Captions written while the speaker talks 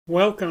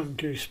Welcome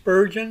to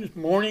Spurgeon's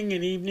Morning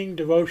and Evening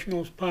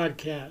Devotionals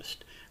Podcast.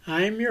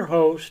 I am your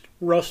host,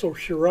 Russell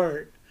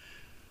Sherrard.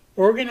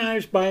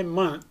 Organized by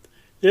month,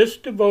 this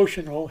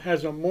devotional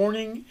has a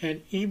morning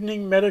and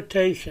evening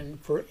meditation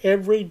for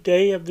every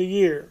day of the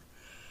year.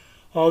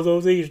 Although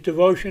these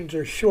devotions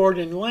are short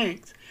in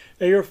length,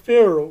 they are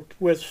filled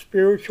with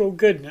spiritual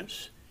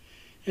goodness.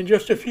 In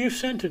just a few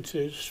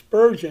sentences,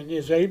 Spurgeon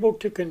is able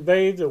to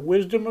convey the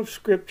wisdom of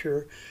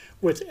Scripture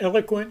with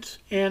eloquence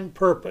and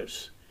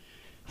purpose.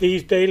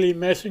 These daily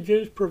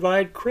messages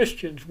provide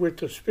Christians with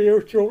the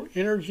spiritual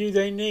energy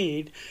they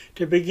need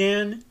to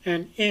begin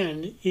and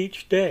end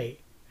each day.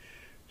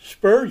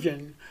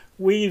 Spurgeon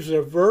weaves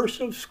a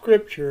verse of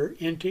Scripture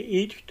into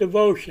each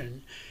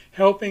devotion,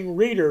 helping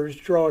readers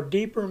draw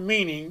deeper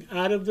meaning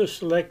out of the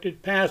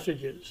selected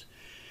passages.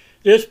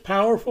 This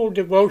powerful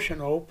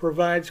devotional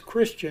provides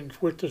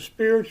Christians with the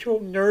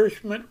spiritual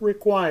nourishment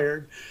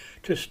required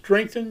to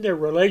strengthen their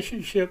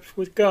relationships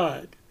with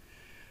God.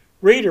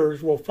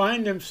 Readers will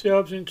find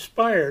themselves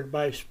inspired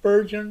by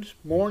Spurgeon's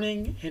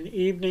morning and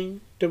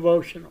evening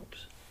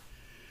devotionals.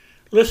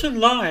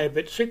 Listen live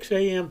at 6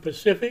 a.m.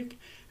 Pacific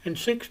and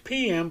 6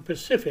 p.m.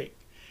 Pacific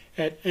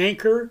at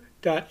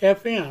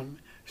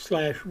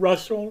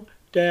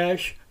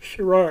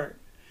anchor.fm/Russell-Sherrard.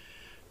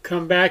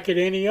 Come back at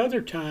any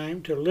other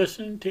time to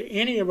listen to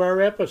any of our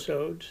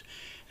episodes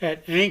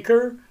at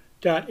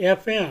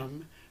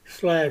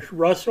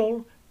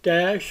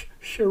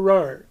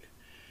anchor.fm/Russell-Sherrard.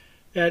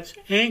 That's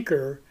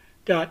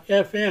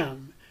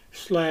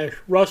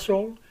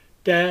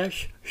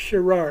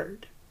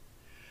anchor.fm/Russell-Sherrard.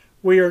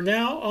 We are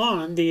now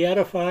on the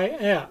Edify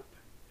app.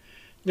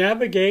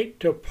 Navigate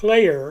to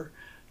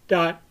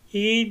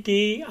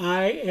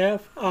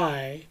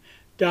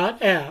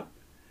player.edifi.app,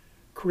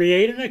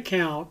 create an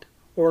account,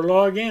 or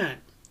log in.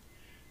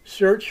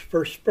 Search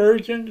for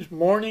Spurgeon's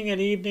Morning and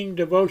Evening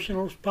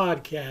Devotionals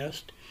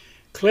Podcast,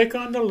 click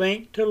on the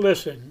link to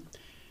listen,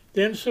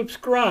 then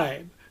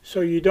subscribe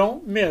so you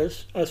don't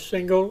miss a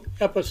single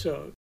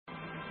episode.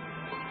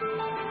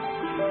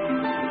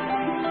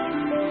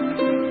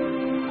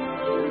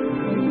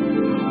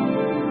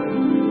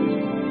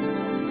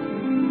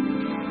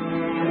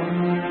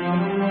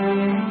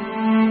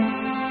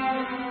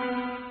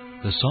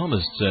 The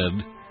psalmist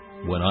said,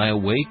 "When I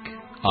awake,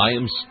 I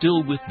am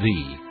still with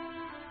Thee."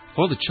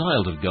 For the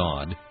child of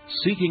God,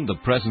 seeking the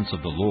presence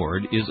of the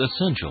Lord is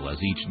essential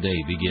as each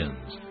day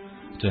begins.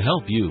 To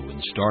help you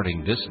in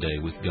starting this day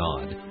with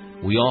God,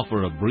 we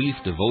offer a brief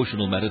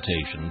devotional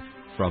meditation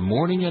from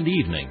morning and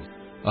evening,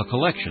 a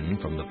collection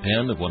from the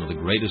pen of one of the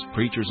greatest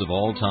preachers of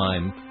all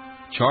time,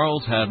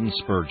 Charles Haddon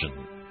Spurgeon.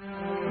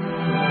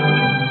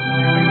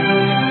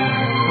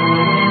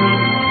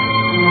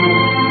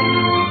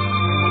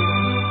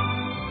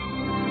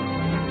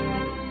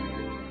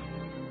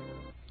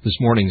 This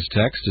morning's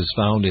text is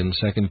found in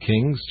 2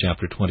 Kings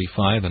chapter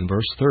 25 and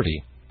verse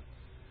 30.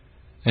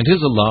 "And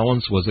his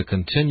allowance was a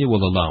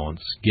continual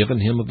allowance given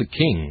him of the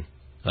king,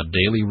 a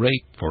daily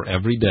rate for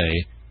every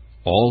day,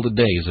 all the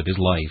days of his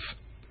life."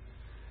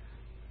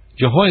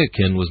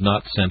 Jehoiakim was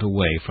not sent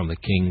away from the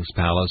king's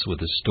palace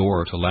with a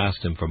store to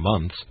last him for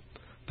months,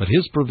 but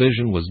his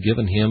provision was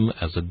given him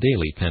as a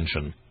daily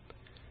pension.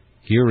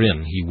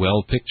 Herein he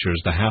well pictures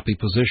the happy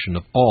position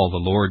of all the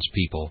Lord's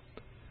people.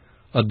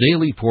 A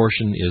daily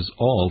portion is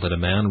all that a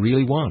man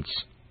really wants.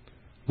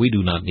 We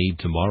do not need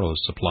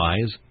tomorrow's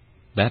supplies.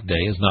 That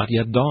day is not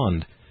yet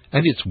dawned,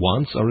 and its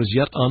wants are as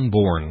yet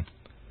unborn.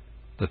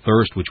 The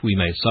thirst which we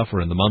may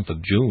suffer in the month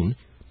of June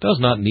does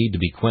not need to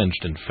be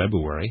quenched in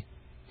February,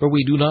 for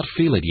we do not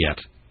feel it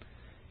yet.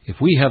 If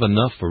we have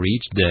enough for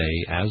each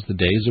day as the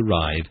days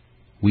arrive,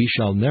 we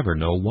shall never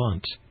know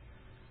want.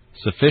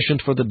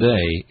 Sufficient for the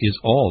day is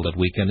all that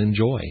we can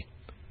enjoy.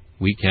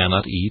 We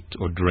cannot eat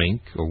or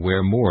drink or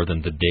wear more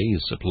than the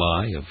day's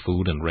supply of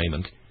food and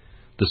raiment.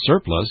 The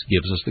surplus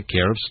gives us the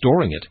care of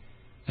storing it,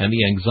 and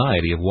the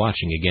anxiety of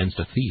watching against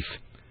a thief.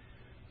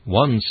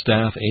 One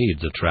staff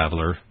aids a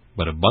traveler,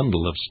 but a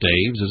bundle of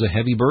staves is a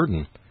heavy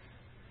burden.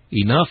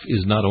 Enough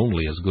is not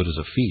only as good as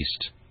a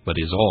feast, but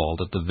is all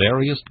that the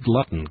veriest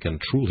glutton can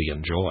truly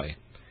enjoy.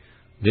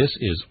 This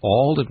is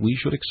all that we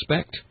should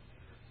expect.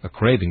 A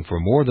craving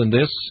for more than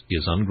this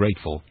is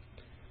ungrateful.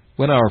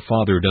 When our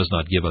Father does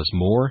not give us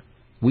more,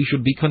 we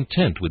should be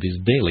content with his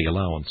daily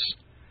allowance.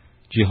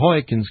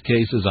 Jehoiakim's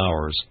case is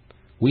ours.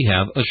 We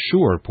have a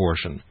sure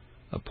portion,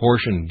 a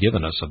portion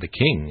given us of the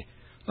king,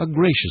 a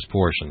gracious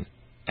portion,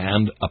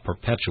 and a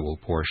perpetual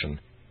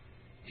portion.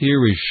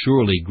 Here is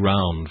surely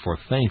ground for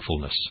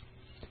thankfulness.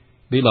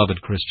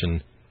 Beloved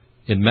Christian,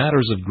 in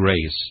matters of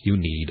grace you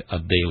need a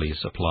daily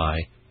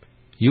supply.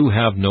 You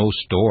have no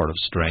store of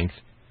strength.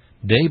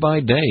 Day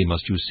by day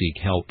must you seek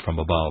help from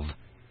above.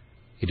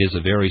 It is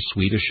a very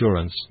sweet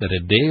assurance that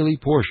a daily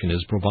portion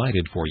is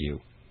provided for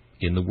you,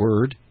 in the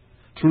Word,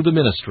 through the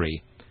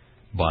ministry.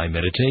 By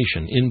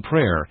meditation, in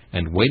prayer,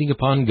 and waiting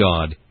upon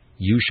God,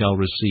 you shall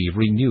receive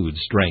renewed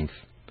strength.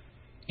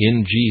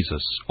 In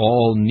Jesus,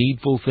 all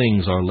needful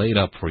things are laid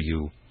up for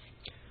you.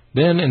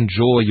 Then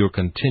enjoy your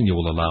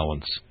continual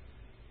allowance.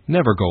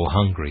 Never go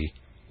hungry.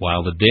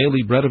 while the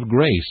daily bread of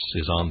grace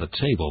is on the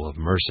table of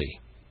mercy.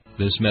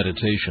 This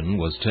meditation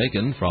was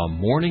taken from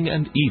Morning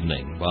and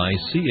Evening by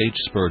C.H.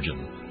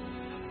 Spurgeon.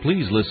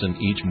 Please listen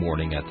each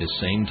morning at this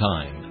same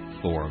time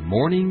for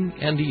Morning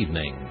and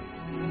Evening.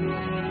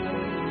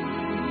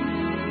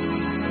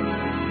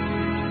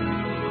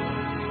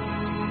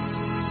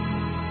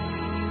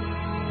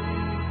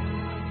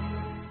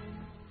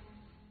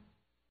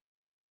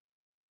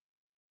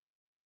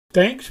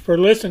 Thanks for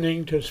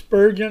listening to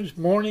Spurgeon's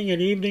Morning and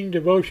Evening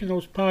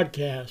Devotionals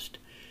podcast.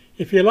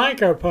 If you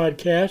like our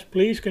podcast,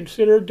 please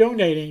consider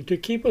donating to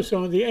keep us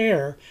on the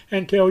air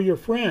and tell your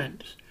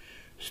friends.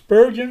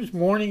 Spurgeon's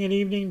Morning and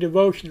Evening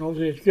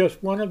Devotionals is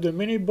just one of the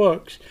many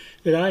books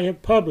that I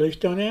have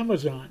published on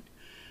Amazon.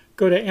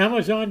 Go to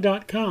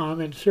Amazon.com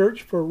and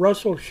search for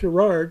Russell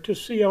Sherrard to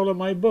see all of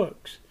my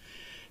books.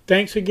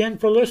 Thanks again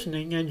for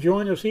listening, and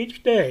join us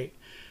each day,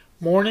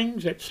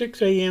 mornings at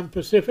 6 a.m.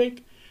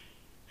 Pacific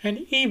and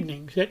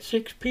evenings at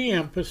 6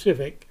 p.m.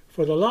 Pacific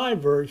for the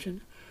live version,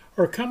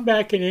 or come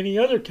back at any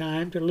other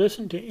time to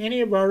listen to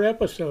any of our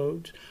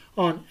episodes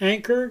on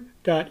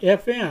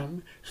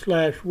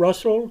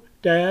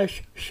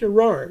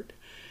anchor.fm/Russell-Sherrard.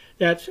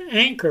 That's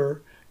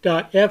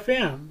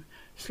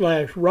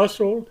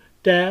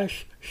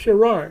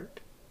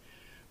anchor.fm/Russell-Sherrard.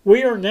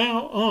 We are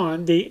now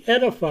on the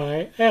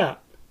Edify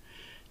app.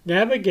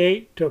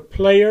 Navigate to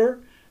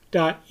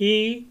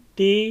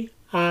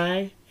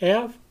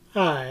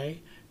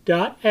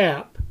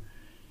player.edifi.app.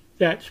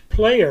 That's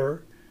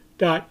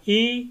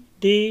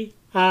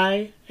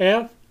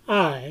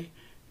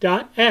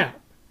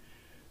player.edifi.app.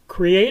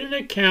 Create an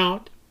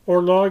account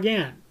or log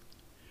in.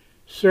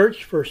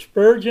 Search for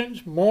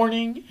Spurgeon's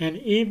Morning and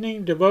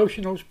Evening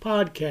Devotionals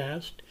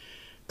podcast.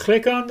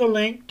 Click on the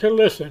link to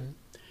listen,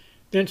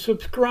 then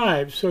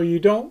subscribe so you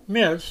don't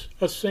miss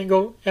a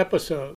single episode.